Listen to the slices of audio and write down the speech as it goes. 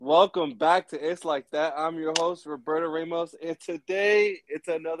Welcome back to It's Like That. I'm your host, Roberto Ramos, and today it's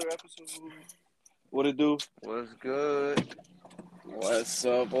another episode. What it do? What's good? What's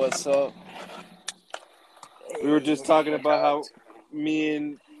up? What's up? We were just talking about how me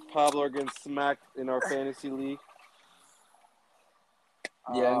and Pablo are getting smacked in our fantasy league.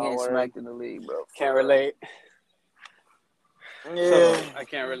 Yeah, I'm getting word. smacked in the league, bro. Can't relate. Yeah. I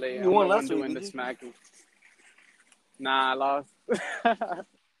can't relate. You I'm won the one last week, doing the did you? smacking. Nah, I lost.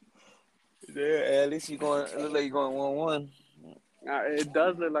 Yeah, at least you going. It look like you're going 1-1. It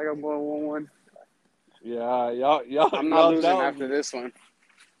does look like I'm going 1-1. Yeah, y'all. I'm not losing down after me. this one.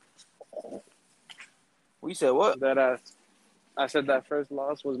 We said what, I said that first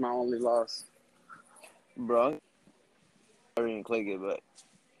loss was my only loss. bro? Curry and Clay get back.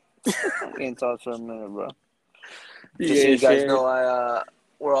 I'm getting talked for a minute, bro. Just so you guys know,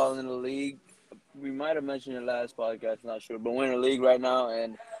 we're all in the league. We might have mentioned it last podcast, not sure, but we're in the league right now,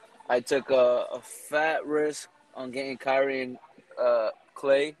 and I took a fat risk on getting Kyrie and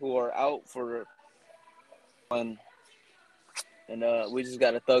Clay, who are out for one, and we just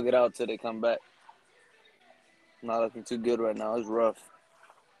gotta thug it out till they come back. Not looking too good right now. It's rough.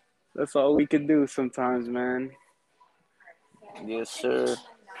 That's all we can do sometimes, man. Yes, sir.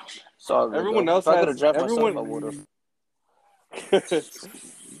 It's all good, Everyone though. else If I could has. have drafted myself, I would have.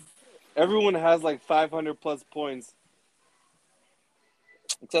 Everyone has like 500 plus points.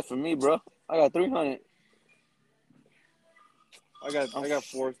 Except for me, bro. I got 300. I got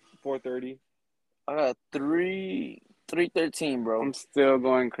 430. I got 313, bro. I'm still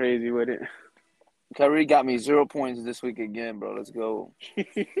going crazy with it. Kyrie got me 0 points this week again, bro. Let's go.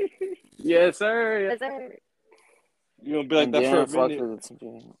 Yes, sir. Yes, sir. You're gonna be like that for a minute.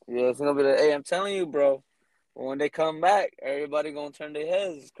 Yeah, it's gonna be like, hey, I'm telling you, bro. When they come back, everybody gonna turn their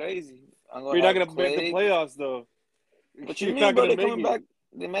heads. It's crazy. But you're not gonna make the playoffs though. What you You're mean, not bro? gonna They make coming it. back.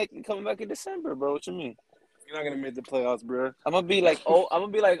 They coming back in December, bro. What you mean? You're not gonna make the playoffs, bro. I'm gonna be like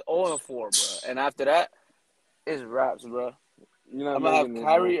 0-4, bro. And after that, it's wraps, bro. You're not I'm gonna have making it,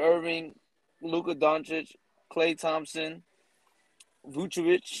 Kyrie bro. Irving, Luka Doncic, Klay Thompson,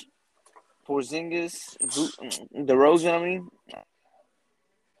 Vucevic, Porzingis, DeRozan. I mean,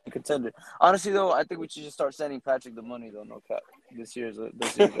 contender. Honestly, though, I think we should just start sending Patrick the money, though. No cap. This year's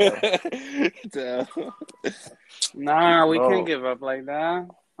Nah, we Bro. can't give up like that.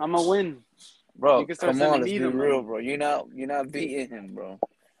 I'm a win. Bro, You can start come on, sending let's me be the real, money. bro. You're not beating him, bro.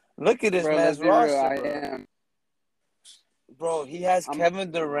 Look at this Bro, man's let's be real. roster, I bro. am. Bro, he has I'm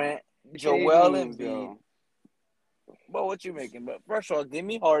Kevin Durant, Joel James, Embiid. yo. Bro, what you making, bro? First of all, give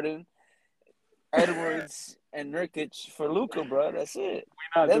me Harden, Edwards, and Nurkic for Luka, bro. That's it.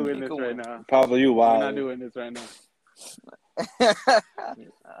 We're not Then doing you this can right win. now. Pablo, you We're wild. not doing this right now. Right,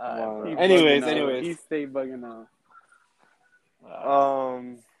 He's anyways, bugging out. He stayed bugging out.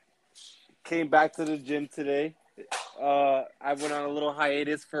 Came back to the gym today. I went on a little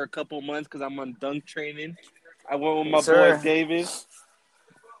hiatus for a couple months because I'm on dunk training. I went with my boy David.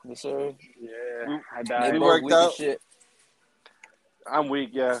 Yes, sir. Yeah, I They died. We both worked weak as out. shit. I'm weak,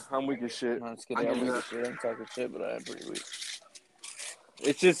 yeah. I'm weak as shit. No, I'm just kidding. I'm weak as shit. I'm talking shit, but I am pretty weak.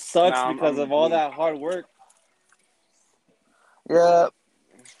 It just sucks Nah, because I'm of all weak. that hard work. Yeah,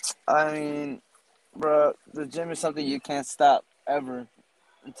 I mean, bro, the gym is something you can't stop ever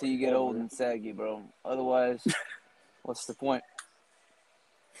until you get old and saggy, bro. Otherwise, what's the point?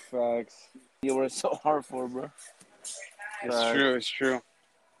 Facts. You work so hard for, bro. It's true. It's true.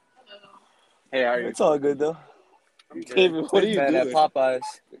 Hey, are you? It's all good though. David, what are you Bad doing? at Popeyes.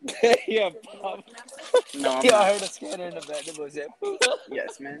 Yeah, Pop. No, I'm Yeah, I not. heard a scanner in the back. The boy said,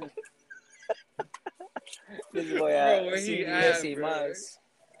 Yes, man. "This boy Bro, where at he CVS, at, he bro? must."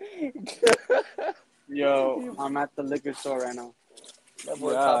 Yo, I'm at the liquor store right now. That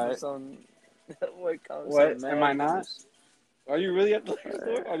boy Yeah, copping some. That boy copping What? some Am I not? Are you really at the liquor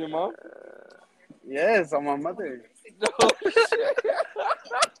store on your mom? Yes, I'm my mother. No shit.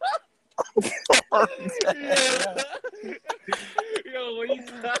 Yo, what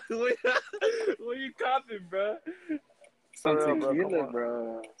you copping, bro? Some For real, bro, tequila, come on.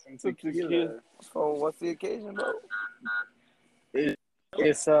 bro. Some Some tequila. tequila. Oh, what's the occasion, bro?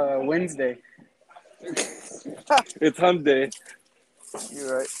 It's Wednesday. It's hump day.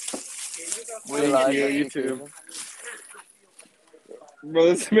 You're right. Thank you. You too. Bro,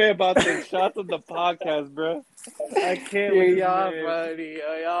 this man about to take shots on the podcast, bro. I can't with this Y'all man. funny.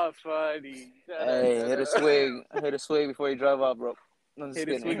 Y'all funny. Hey, hit a swig. Hit a swig before you drive out, bro. I'm just Hit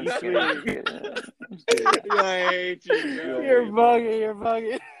a kidding. I'm swiggy just kidding. I'm just kidding. Yo, I hate you, bro. You're bugging. You're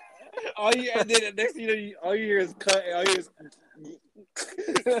bugging. All you and then next thing you know, all you hear is cut. All you hear is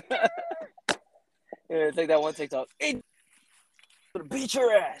Here, take that one TikTok. Hey. Beat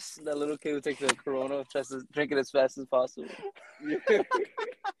your ass. That little kid who takes the Corona, tries to drink it as fast as possible. Yeah.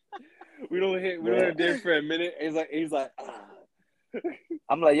 We don't hit Dave for a minute. He's like, ah.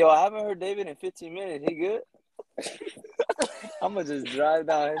 I'm like, yo, I haven't heard David in 15 minutes. He good? I'm gonna just drive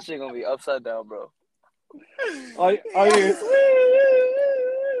down. His shit gonna be upside down, bro. I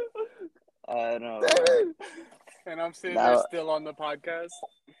know. Bro. And I'm sitting there still on the podcast.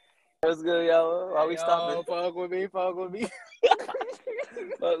 What's good, y'all? Why we stopping? Fuck with me. Fuck with me,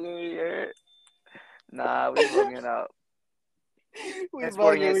 yeah. Nah, we bugging out.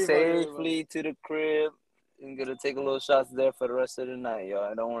 Transporting it safely to the crib. I'm gonna take a little shots there for the rest of the night,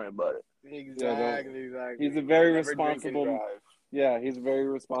 y'all. Don't worry about it. Exactly. He's a very responsible. Yeah, he's very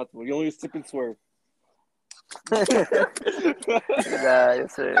responsible. You only sip and swerve. Yes,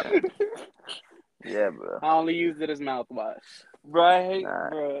 sir. Yeah, bro. I only use it as mouthwash. Bro, I hate,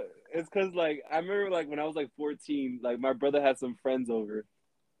 bro. It's because, like, I remember, like, when I was, like, 14, like, my brother had some friends over.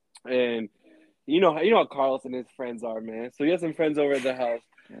 And you know how Carlos and his friends are, man. So he has some friends over at the house.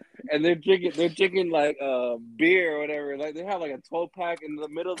 And they're drinking, like, beer or whatever. Like, they have, like, a 12-pack in the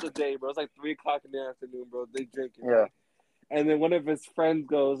middle of the day, bro. It's, like, 3 o'clock in the afternoon, bro. They drinking. Yeah. And then one of his friends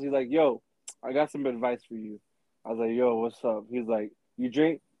goes, he's like, yo, I got some advice for you. I was like, yo, what's up? He's like, you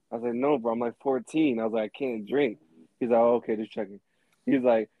drink? I was like, no, bro, I'm like 14. I was like, I can't drink. He's like, oh, okay, just checking. He's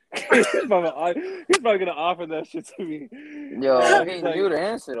like, he's probably going to offer that shit to me. Yo, he knew the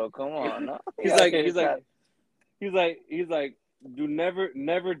answer, though. Come on. No? He's like, do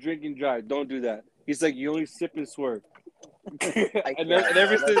never drink and drive. Don't do that. He's like, you only sip and swerve. and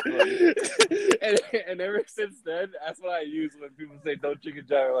ever since then, that's what I use when people say don't drink and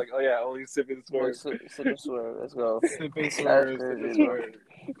drive. I'm like, oh yeah, only sip and swerve. Sip and swerve. Let's go. Sip and swerve.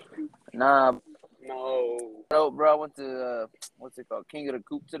 Nah. No. Bro, I went to what's it called? King of the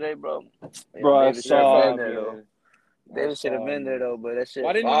Coop today, bro. Bro, I saw there, though. David should have been there though, but that shit.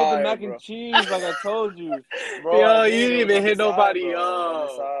 Why didn't you get the mac and cheese like I told you, bro? Yo, you didn't even hit nobody up. On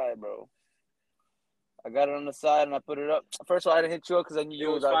the side, bro. I got it on the side and I put it up. First of all, I didn't hit you up because I knew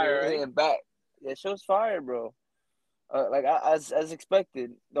you was out here hitting back. Yeah, shit was fire, bro. As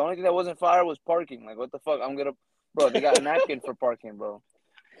expected. The only thing that wasn't fire was parking. Like, what the fuck? Bro, they got a napkin for parking, bro.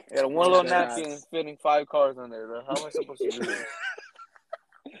 They got one little napkin fitting 5 cars on there, bro. How am I supposed to do this?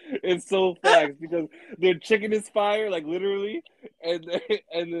 It's so facts because their chicken is fire, like literally, and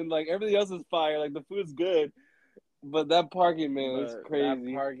then like everything else is fire. Like the food's good, but that parking, man, is crazy.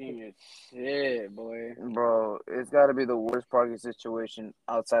 That parking is shit, boy. Bro, it's got to be the worst parking situation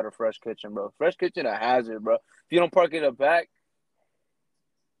outside of Fresh Kitchen, bro. Fresh Kitchen a hazard, bro. If you don't park in the back,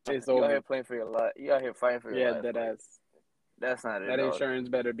 it's you over. out here playing for your life. You out here fighting for your life. Yeah, that's not it. That insurance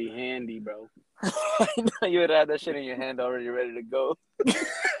better be handy, bro. You would have that shit in your hand already ready to go.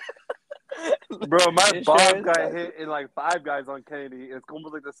 Bro, my boss got hit in like 5 Guys on Kennedy. It's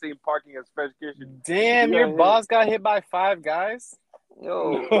almost like the same parking as Fresh Kitchen. Damn, your boss got hit by 5 Guys?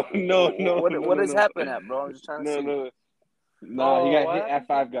 Yo, no. What has happened at, bro? I'm just trying to see. No, he got hit at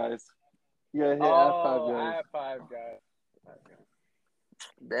 5 Guys. He got hit at 5 Guys. At 5 Guys.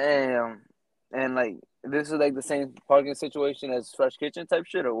 Damn. And like, this is like the same parking situation as Fresh Kitchen type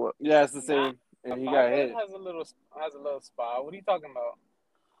shit, or what? Yeah, it's the same. And he got hit. Has a little spot. What are you talking about?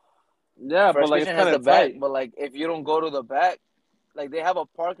 Yeah, Fresh but like Kitchen it's kind of tight. But like, if you don't go to the back, like they have a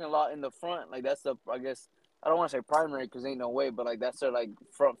parking lot in the front. Like that's I guess I don't want to say primary because ain't no way, but like that's their like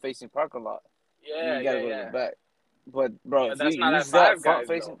front facing parking lot. Yeah, you gotta go to the back. But bro, if that's you not use that front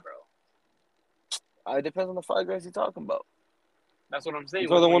facing, bro. It depends on the 5 Guys you're talking about. That's what I'm saying.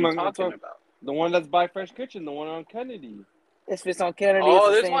 So the one I'm talking about, the one that's by Fresh Kitchen, the one on Kennedy. If it's on Kennedy,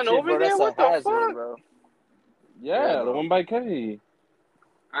 oh, it's this one over there. What the hazard, fuck, bro? Yeah, the one by Kennedy.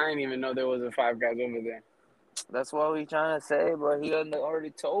 I didn't even know there was a 5 Guys over there. That's what we trying to say, bro. He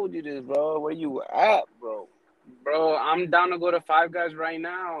already told you this, bro. Where you at, bro? Bro, I'm down to go to 5 Guys right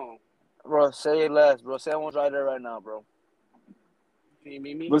now. Bro, say it less, bro. Say I want to try there right now, bro. Can you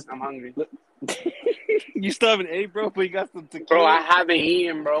meet me? I'm hungry. You still haven't ate, bro, but you got some tequila. Bro, I haven't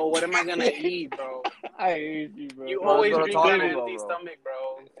eaten, bro. What am I gonna eat, bro? I hate you, bro. You always drink on an empty stomach,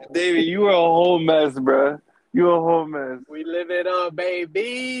 bro. David, you are a whole mess, bro. You a whole mess. We live it up,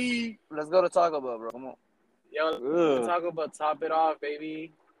 baby. Let's go to Taco Bell, bro. Come on. Yo, Taco Bell, top it off,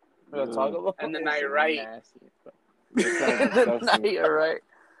 baby. Taco Bell? And the night right. The night right.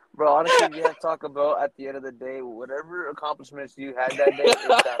 Bro, honestly, if you have Taco Bell at the end of the day, whatever accomplishments you had that day,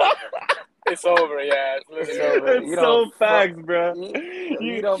 it's over, yeah. It's over. It's so facts, bro.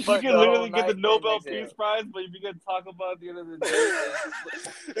 You can literally get the Nobel Peace Prize, but if you get Taco Bell at the end of the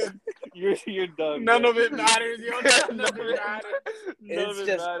day, you're done. None of it matters, yo. None of it matters. It's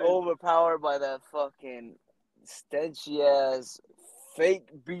just overpowered by that fucking stenchy ass fake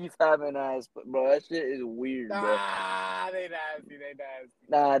beef having ass, bro. That shit is weird, bro. Nah, they nasty.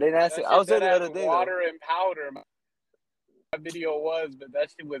 Nah, they nasty. That I was shit there the other day, water and powder. That video was, but that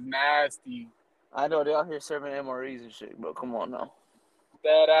shit was nasty. I know they out here serving MREs and shit, bro. Come on now.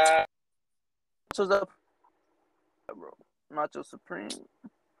 That Nachos up, bro. Nacho Supreme.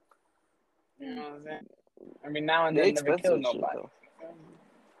 you know what I'm saying? I mean, now and They then never kill expensive shit, nobody. though.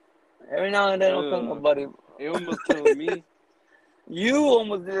 Every now and then it'll kill nobody. It almost killed me. You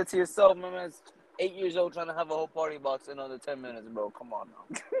almost did it to yourself, my man's 8 years old trying to have a whole party box in under 10 minutes, bro. Come on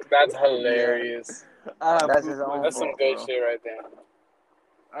now. That's hilarious. That's his own That's some fault, good bro. shit right there.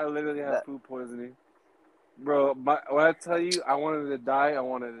 I literally had food poisoning. Bro, when I tell you I wanted to die,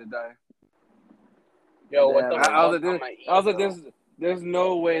 Yo, what the fuck I was am I like, there's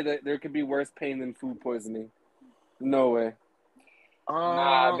no way that there could be worse pain than food poisoning. No way.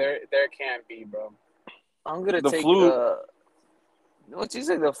 Nah, there can't be, bro. I'm gonna The take flu. What you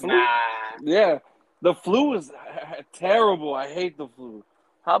say, the flu? Nah. Yeah, the flu is terrible. I hate the flu.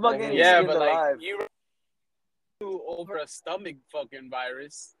 How about getting Yeah, skinned but alive? like you over a stomach fucking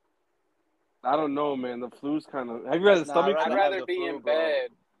virus. I don't know, man. The flu's kind of. Have you had the stomach? I'd rather be in bed.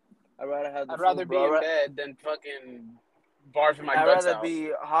 I'd rather have the I'd flu, rather be bro. in bed than fucking barfing my I'd guts rather out.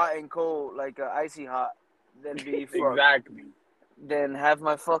 be hot and cold, like icy hot, than be Exactly. Than have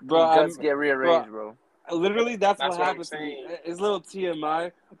my fucking Bro, guts get rearranged, bro. Literally, that's what what happened I'm to me. saying. It's a little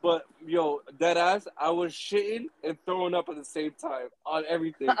TMI, but yo, dead ass, I was shitting and throwing up at the same time on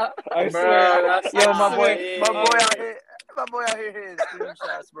everything. I swear. That's Yo, my not boy it. out here hitting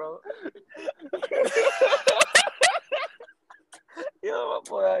screenshots, bro. Yo, my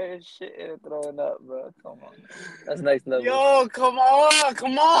boy out here shitting and throwing up, bro. Come on, that's next level. Yo, come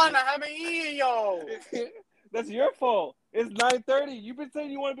on! I haven't eaten, yo. That's your fault. It's 9:30. You've been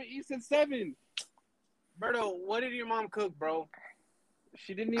saying you want to be eat since 7. Berto, what did your mom cook, bro?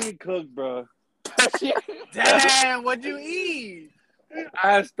 She didn't even cook, bro. Damn, what'd you eat?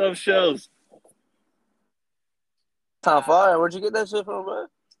 I had stuffed shells. Time fire. Where'd you get that shit from, bro?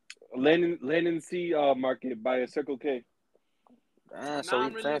 Landon C Market by a Circle K. Damn, so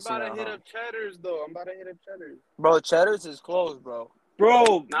I'm really fancy about now, to hit up Cheddar's, though. I'm about to hit up Cheddar's. Bro, Cheddar's is closed, bro.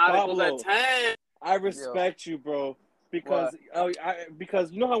 Bro, Nah, Pablo, they close at 10. I respect you, bro. Because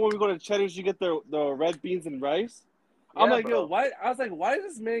because you know how when we go to Cheddar's, you get the red beans and rice. I'm like, bro. yo, why? I was like, why is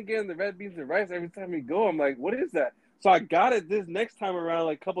this man getting the red beans and rice every time we go? I'm like, what is that? So I got it this next time around,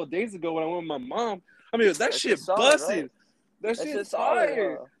 like a couple of days ago when I went with my mom. I mean, that shit busting. Right? That shit's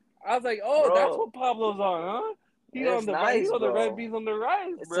fire. I was like, oh, bro, that's what Pablo's on, huh? He's on the rice. He's on the red beans on the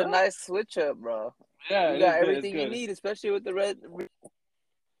rice, it's bro. It's a nice switch up, bro. Yeah, you got everything you need, especially with the red.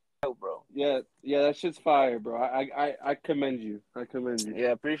 Bro. Yeah, that shit's fire, bro. I commend you. Yeah,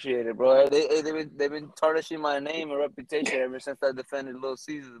 appreciate it, bro. They've been tarnishing my name and reputation ever since I defended Little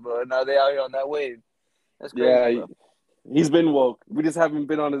Caesars, bro. Now they out here on that wave. That's crazy, bro. He's been woke. We just haven't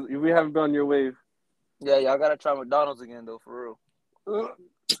been on his. We haven't been on your wave. Yeah, y'all gotta try McDonald's again, though, for real.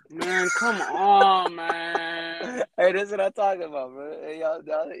 Man, come on, man. Hey, this is what I'm talking about, bro. Hey, y'all,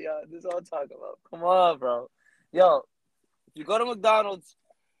 this is what I'm talking about. Come on, bro. Yo, if you go to McDonald's,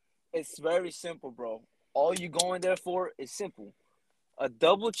 it's very simple, bro. All you going there for is simple. A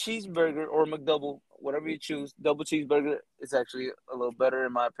double cheeseburger or McDouble, whatever you choose. Double cheeseburger is actually a little better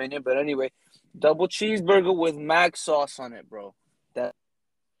in my opinion. But anyway, double cheeseburger with mac sauce on it, bro. That's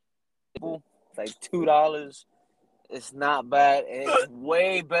like $2. It's not bad. It's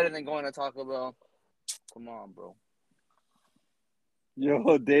way better than going to Taco Bell. Come on, bro.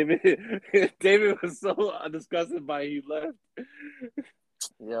 Yo, David was so disgusted by he left.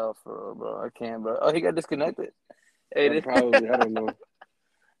 Yo, for real, bro. I can't, bro. Oh, he got disconnected. Hey, probably. I don't know.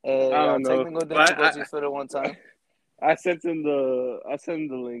 Hey, I don't know. Technical difficulties for the one time. I sent him the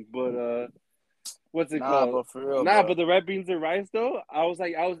link, but what's it called? Bro, for real, but the red beans and rice though, I was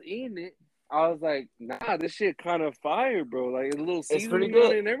eating it. I was like, nah, this shit kind of fire, bro. Like a little seasoning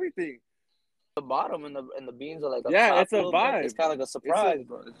on it and everything. The bottom and the beans are like it's a vibe. It's kind of like a surprise,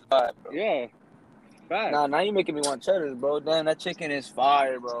 bro. It's a vibe, bro. Yeah. Fact. Nah, now you making me want Cheddar's, bro. Damn, that chicken is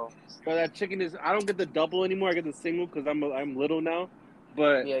fire, bro. Bro, that chicken is. I don't get the double anymore. I get the single because I'm little now.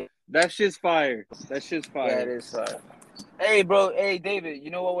 But that shit's fire. Yeah, it is fire. Hey, bro. Hey, David.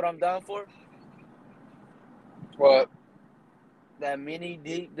 You know what I'm down for? What? That mini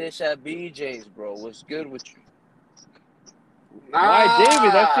deep dish at BJ's, bro. What's good with you? Why,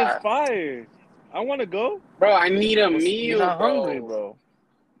 David? That shit's fire. I want to go. Bro, I need a meal, You're not hungry, bro.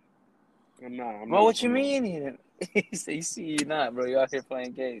 I'm not. Bro, what you mean? You see, you're not, bro. You're out here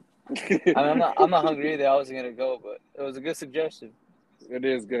playing games. I'm not hungry either. I wasn't going to go, but it was a good suggestion. It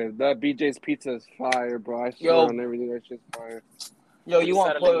is good. That BJ's pizza is fire, bro. I swear on everything. That shit's fire. Yo, you want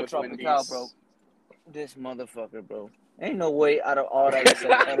settling Pollo with Tropical, Wendy's. bro? This motherfucker, bro. Ain't no way out of all that you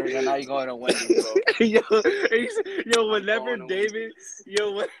said Cheddar's, and now you going to Wendy's, bro. Whenever Going to David,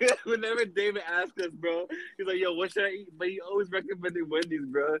 Wendy's. whenever David asks us, bro, he's like, yo, what should I eat? But he always recommended Wendy's,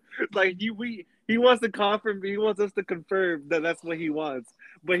 bro. Like he wants to confirm, he wants us to confirm that that's what he wants,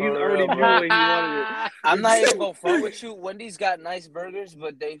 but he's For already real, knew bro. what he wanted. I'm not even gonna front with you. Wendy's got nice burgers,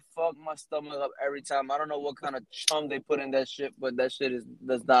 but they fuck my stomach up every time. I don't know what kind of chum they put in that shit, but that shit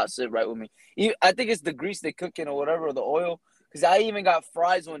does not sit right with me. I think it's the grease they cook in or whatever, or the oil. Cause I even got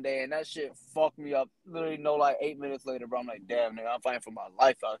fries one day and that shit fucked me up. Literally, no, like 8 minutes later, bro. I'm like, damn, nigga, I'm fighting for my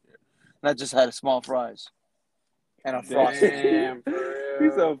life out here. And I just had a small fries and a frosty. Damn, for real.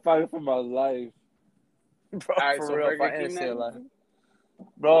 He's so fighting for my life, Bro. All right, For so real, Burger fighting King still then? alive.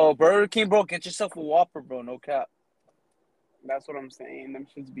 Bro, Burger King, bro, get yourself a Whopper, bro. No cap. That's what I'm saying. Them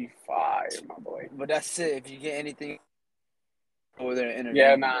should be fire, my boy. But that's it. If you get anything over there, interview.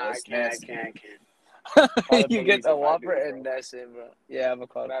 Yeah, me, nah, bro. I That's can't. nasty. Call the You get get the the Whopper bro. and that's it, bro. Yeah, I'm a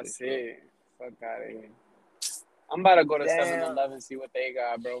call. That's it. Fuck out of here. I'm about to go to Damn. 7-Eleven, see what they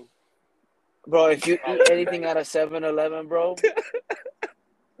got, bro. Bro, if you eat anything out of 7-Eleven, bro,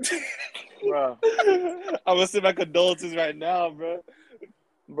 bro, I'm gonna send my condolences right now, bro.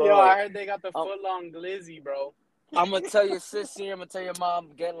 Yo, I heard they got the foot-long glizzy, bro. I'm gonna tell your sis here. I'm gonna tell your mom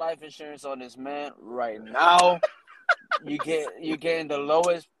get life insurance on this man right now. You're getting the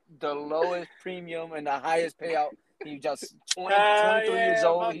lowest premium and the highest payout. He just 23 years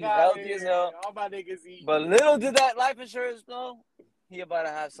old. He's healthy as hell. All my niggas eat. But little did that life insurance know, he about to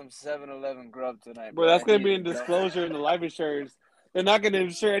have some 7-Eleven grub tonight, Bro, that's gonna be in disclosure in the life insurance. They're not gonna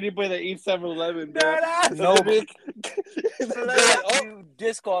insure anybody that eats 7-Eleven, bro. No, Oh, you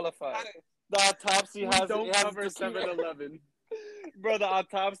disqualified. the autopsy has Don't cover taquito. 7-Eleven. Bro, the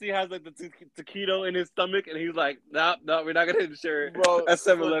autopsy has like the taquito in his stomach, and he's like, "No, we're not gonna insure it." Bro, That's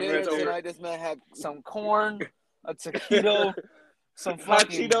for 7-Eleven dinner right there. tonight, this man had some corn, a taquito, some Hot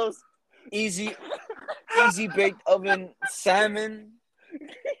fucking Cheetos. easy baked oven salmon,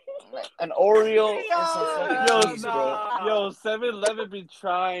 an Oreo, and some fucking cheese, bro. Yo, 7-Eleven be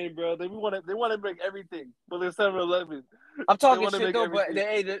trying, bro. They want to make everything, but they're 7-Eleven. I'm talking wanna shit make though, but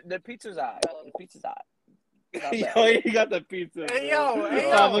everything. the pizza's alright. The pizza's alright. Yo, he got the pizza. Hey, bro.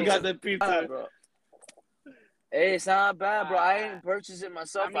 yo. Papa got the pizza. Bro. Hey, it's not bad, bro. I didn't purchase it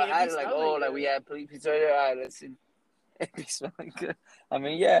myself. I mean, I had it like, oh, like we had pizza here. All right, let's see. It be smelling good. I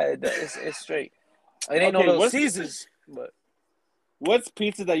mean, yeah, it's straight. It ain't Okay, no little Caesars, but what's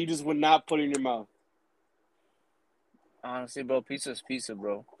pizza that you just would not put in your mouth? honestly, bro, pizza's pizza,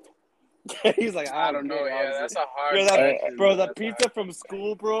 bro. He's like, I don't know. Yeah, that's a hard Yo, question. bro, the pizza from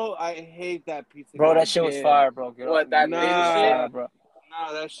school, bro. I hate that pizza. Bro, that shit was fire, bro. What, that thin shit? bro.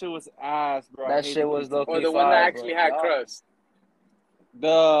 Nah, that shit was ass, bro. That shit was low key Or the fire, one that actually bro. had crust.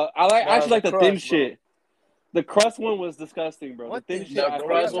 I actually like the thin crust, bro. shit. The crust one was disgusting, bro. What the thin the shit. The I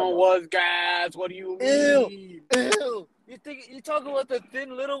crust hate. one was gas. What do you Ew. mean? Ew. You talking about the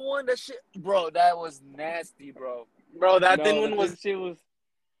thin little one? That shit, bro. That was nasty, bro. Bro, that No, thin the one thin was... shit was.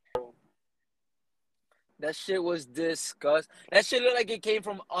 That shit was disgusting. That shit looked like it came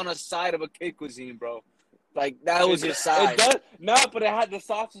from on a side of a kid cuisine, bro. Like that was your side. It does. No, but it had the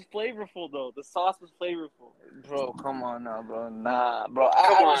sauce was flavorful though. The sauce was flavorful. Bro, come on now, bro. Nah, bro.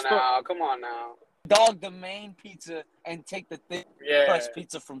 Come on now. Dog the main pizza and take the thin Yeah. crust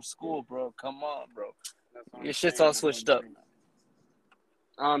pizza from school, bro. Come on, bro. That's what Your I'm shit's saying. all switched up.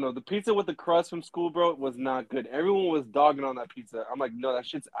 I don't know. The pizza with the crust from school, bro, was not good. Everyone was dogging on that pizza. I'm like, no, that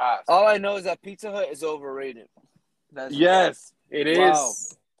shit's ass. All I know is that Pizza Hut is overrated. That's Yes, It is. wow.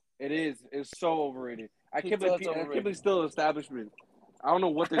 It is. It's so overrated. I can't Pizza believe Hut's overrated. it's still an establishment. I don't know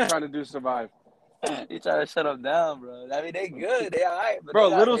what they're trying to do to survive. You trying to shut them down, bro. I mean, they good. They all right. But Bro,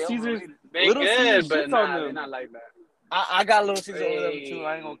 they Little they Caesars, overrated. They Little good, Caesars but shits on nah, them. they're not like that. I got Little Caesars over there too.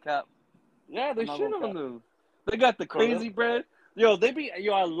 I ain't gonna cap. Yeah, they I'm not shit gonna on cap. them. They got the crazy bread. Yo,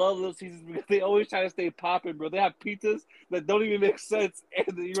 I love Little Caesars because they always try to stay popping, bro. They have pizzas that don't even make sense,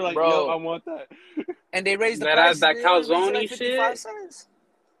 and you're like, Bro. yo, I want that. And they raised the That price. that They raised it calzone like 55 shit? cents.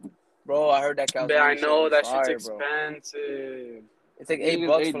 Bro, I heard that calzone. But I know shit that fire, shit's bro. expensive. It's like $8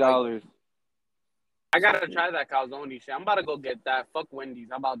 for like. $8. I gotta try that calzone shit. I'm about to go get that. Fuck Wendy's.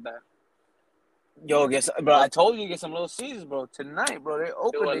 How about that? Yo, bro, I told you to get some Little Caesars, bro. Tonight, bro. They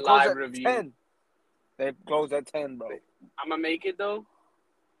open. Do a They close live at review. 10. They close at 10, bro. I'm gonna make it though.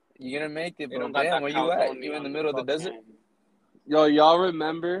 You're gonna make it, They bro. don't got Damn, that where you at? calzone You in on the middle of the desert? fucking- Yo, y'all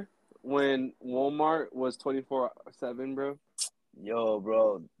remember when Walmart was 24/7, bro? Yo,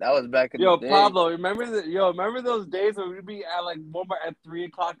 bro, that was back in Yo, the day. Pablo, remember those days when we'd be at like Walmart at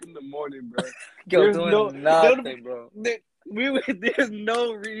 3:00 in the morning, bro? Yo, there's doing no- nothing, bro. There's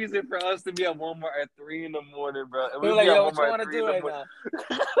no reason for us to be at Walmart at 3 in the morning, bro. And We're we'd like, be at yo, what you Walmart at want to 3 do in the right morning.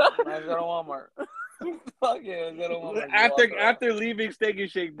 now? Let's go to Walmart. Fuck yeah, let's go to Walmart. After leaving Steak and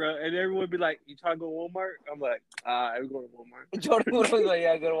Shake, bro, and everyone would be like, "You trying to go to Walmart?" I'm like, "I'm going to Walmart." Jordan was like,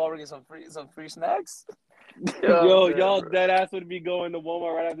 yeah, go to Walmart, get some free snacks. Yo, man, y'all bro. dead ass would be going to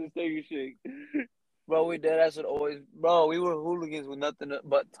Walmart right after Steak and Shake. Bro, we dead ass would always, bro. We were hooligans with nothing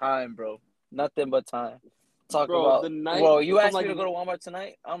but time, bro. Nothing but time. Talk Bro, about, the night bro. You from asked like me to go to Walmart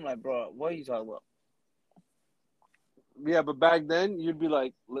tonight. I'm like, bro, what are you talking about? yeah, but back then you'd be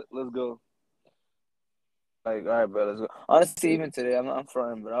like, "Let's go." Like, all right, bro, let's go. Honestly, even today, I'm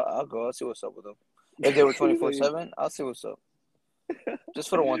fronting, but I'll go. I'll see what's up with them. If they were 24/7, I'll see what's up. Just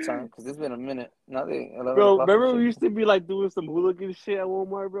for the one time, because it's been a minute. Now they 11 Bro, o'clock and remember we shit. used to be like doing some hooligan shit at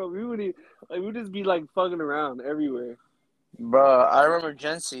Walmart, bro? We'd just be like fucking around everywhere. Bro, I remember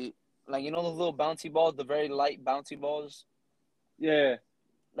Gency, like, you know those little bouncy balls, the very light bouncy balls Yeah.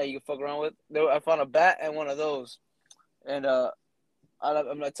 that you can fuck around with? I found a bat and one of those. And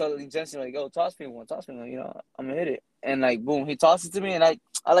I'm like telling Jensen, like, yo, toss me one, you know, I'm gonna hit it. And like, boom, he tosses it to me, and I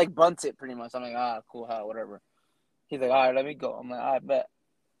like bunt it pretty much. I'm like, cool, whatever. He's like, all right, let me go. I'm like, all right, bet.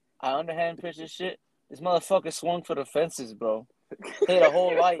 I underhand pitch this shit. This motherfucker swung for the fences, bro. Hit a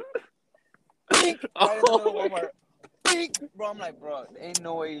whole light. Right in the middle of Walmart. Bro, I'm like, bro, ain't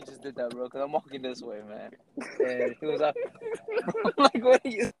no way you just did that, bro, because I'm walking this way, man. And he was up. I'm like, what are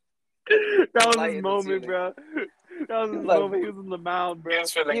you? That was Light his in the moment, ceiling. bro. That was his Like, moment. He was on the mound, bro.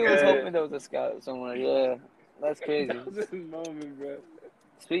 he was hoping there was a scout somewhere. Yeah, that's crazy. That was his moment, bro.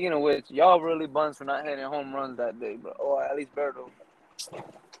 Speaking of which, y'all really buns for not hitting home runs that day, bro. Or at least Berto.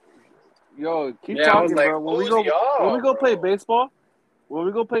 Yo, keep Yeah, I was talking, like, bro. When we who's y'all, go play bro? baseball,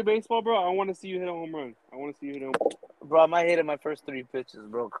 bro, I want to see you hit a home run. I want to see you hit a home run. Bro, I might hit in my first 3 pitches,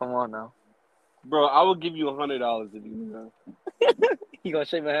 bro. Come on now. Bro, I will give you $100 if you do that. You gonna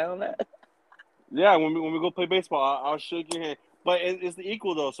shake my hand on that? Yeah, when we go play baseball, I'll shake your hand. But it's the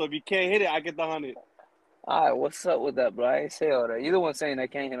equal though. So if you can't hit it, I get the 100. All right, what's up with that, bro? I ain't say all that. You're the one saying I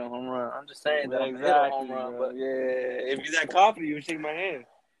can't hit a home run. I'm just saying that Yeah, I'm gonna hit a home exactly, run, bro. but Yeah, if you're that confident, you would shake my hand.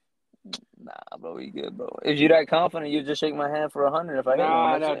 nah, bro, you good, bro. If you're that confident, you just shake my hand for 100 if I hit one.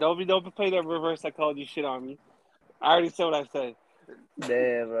 Nah, That's it. don't play that reverse psychology shit on me. I already said what I said.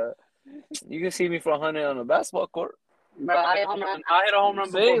 Damn, bro. You can see me for 100 on the basketball court. Bro, I hit a home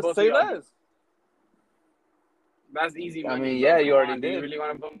run before both of Say y'all. less. That's easy money. I mean, bro. yeah, you Come already on, did. Do you really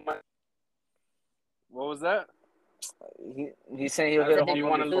want to put money? What was that? He's saying he'll I hit a said, do home you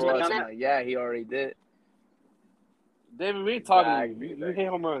run wanna lose before money us. on I'm that? like, yeah, he already did. David, we ain't talking to Exactly. you. You hit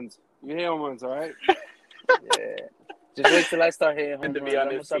home runs. You hit home runs, all right? Yeah. Just wait till I start hitting Good home to be runs. on I'm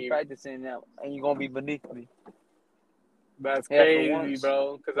gonna this start team. practicing now, and you're gonna be beneath me. That's Yeah, for crazy, once.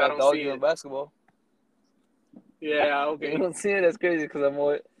 bro. Because I I don't dog see you in it. basketball. Yeah, You okay. don't see it? That's crazy because I'm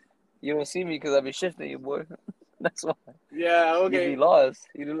always, you don't see me because I be shifting you, boy. That's why. Yeah, You okay. be lost.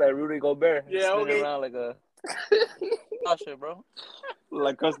 You look like Rudy Gobert. Yeah, spinning okay. around like a Usher, bro.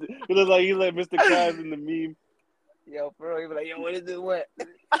 Like he looks like he's like Mr. Krabs in the meme. Yo, bro, he be like, yo, what is it? What?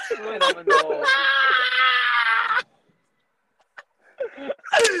 Wait, I'm in the hole.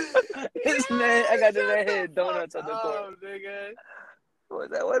 This man, I got this man hitting donuts on the court. Oh, nigga.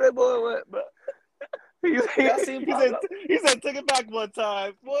 What's that? What that boy? What, bro? Y'all seen Pablo? He said, take it back one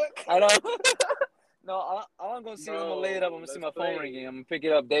time. What? I don't. No, all I'm gonna see. I'm gonna lay it up. I'm gonna see Let's my phone play. ringing. I'm gonna pick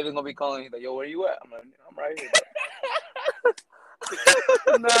it up. David's gonna be calling. He's like, "Yo, where you at?" I'm like, "I'm right here."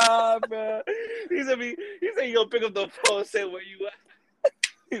 Bro. Nah, bro. He said you gonna pick up the phone and say where you at.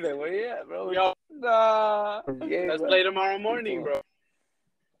 He's like, "Where you at, bro?" Yo, Nah. Yeah, let's bro. play tomorrow morning, bro.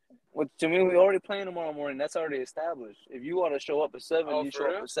 Well, to me, we already playing tomorrow morning. That's already established. If you want to show up at 7, Oh, you for show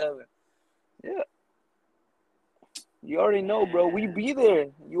real? up at 7. Yeah. You already know, bro. We be there.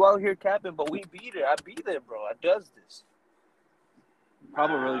 You out here capping, but we be there. I be there, bro. I does this.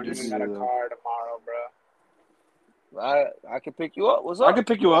 Probably I really don't do even see got a you, though. car tomorrow, bro. I can pick you up. What's up? I can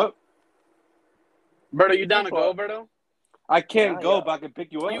pick you up. Berto, you down No to go, problem. Berto? I can't Nah, go, yeah. but I can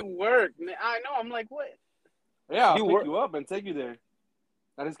pick you up. You work. I know. I'm like, what? Yeah, I'll You pick work. you up and take you there.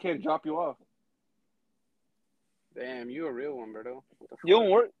 I just can't drop you off. Damn, you a real one, Berto. You don't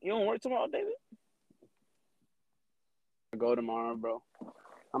work. You don't work tomorrow, David. Go tomorrow, bro.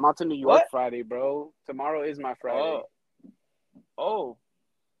 I'm out to New York What? Friday, bro. Tomorrow is my Friday. Oh.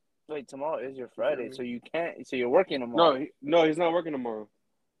 Wait, tomorrow is your Friday, so you can't. So you're working tomorrow. No, he's not working tomorrow.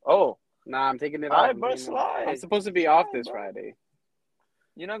 Oh. Nah, I'm taking it All off. right, bro, slide. I'm supposed to be off this bro. Friday.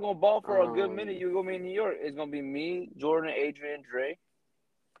 You're not gonna ball for a good minute. You're gonna be in New York. It's gonna be me, Jordan, Adrian, Dre.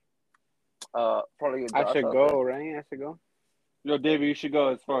 Probably get Josh I should out go, there. right? I should go. Yo, David, you should go.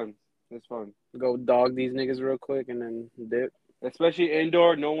 It's fun. It's fun. Go dog these niggas real quick and then dip. Especially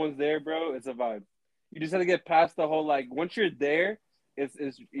indoor, no one's there, bro. It's a vibe. You just have to get past the whole like. Once you're there,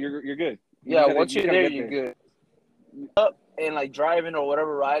 you're good. Once you're there, you're good. Up and like driving or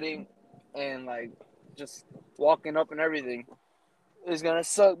whatever, riding, and like just walking up and everything is gonna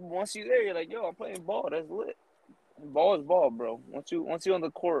suck. Once you're there, you're like, yo, I'm playing ball. That's lit. Ball is ball, bro. Once you're on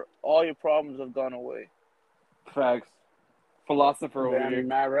the court, all your problems have gone away. Facts. Philosopher over Damn, here. you're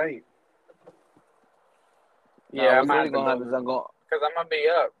not right. Yeah, what's really gonna happen is I'm gonna be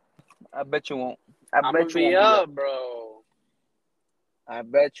up. I bet you won't. I'm gonna be up, bro. I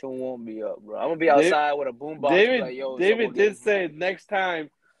bet you won't be up, bro. I'm gonna be outside with a boombox. David did say next time.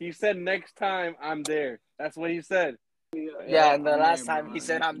 He said next time I'm there. That's what he said. Yeah, and the last time he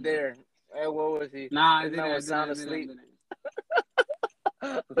said I'm there. Hey, what was he? Nah, I was sound asleep.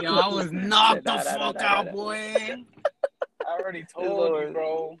 Yo, I was knocked the fuck out, boy. I already told you,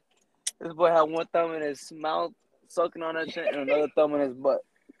 bro. This boy had one thumb in his mouth, sucking on that shit, and another thumb in his butt.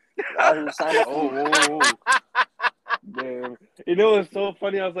 Damn. You know what's so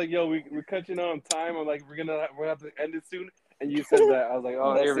funny? I was like, yo, we're catching on time. I'm like, we're gonna have to end it soon. And you said that. I was like,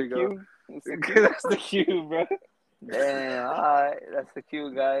 oh, here we go. That's the cue, bro. Damn, all right. That's the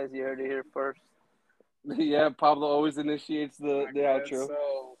cue, guys. You heard it here first. Yeah, Pablo always initiates the outro.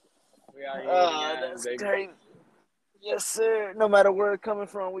 So, we are that's great. Yes, sir. No matter where it's coming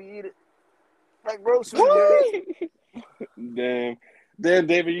from, we eat it. Like groceries. Damn,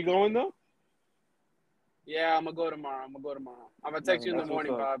 David, you going though? Yeah, I'm gonna go tomorrow. I'm gonna text you in the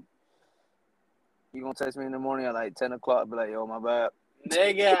morning, Bob. You gonna text me in the morning at like 10 o'clock? Be like, yo, my bad.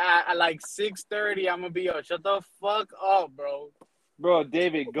 Nigga, at like 6:30, I'm gonna be up. Shut the fuck up, bro. Bro,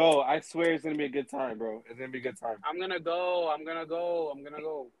 David, go. I swear it's gonna be a good time, bro. It's gonna be a good time. I'm gonna go.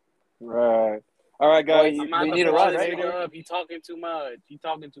 Right. All right, guys. You need a ride, right? Up. You talking too much.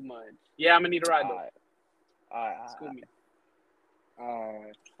 Yeah, I'm gonna need a ride, though. All right. School me. All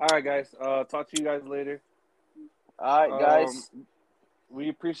right, guys. Talk to you guys later. All right, guys. We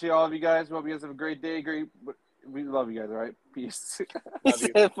appreciate all of you guys. We hope you guys have a great day. We love you guys, all right? Peace. Love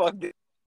you. Fuck it.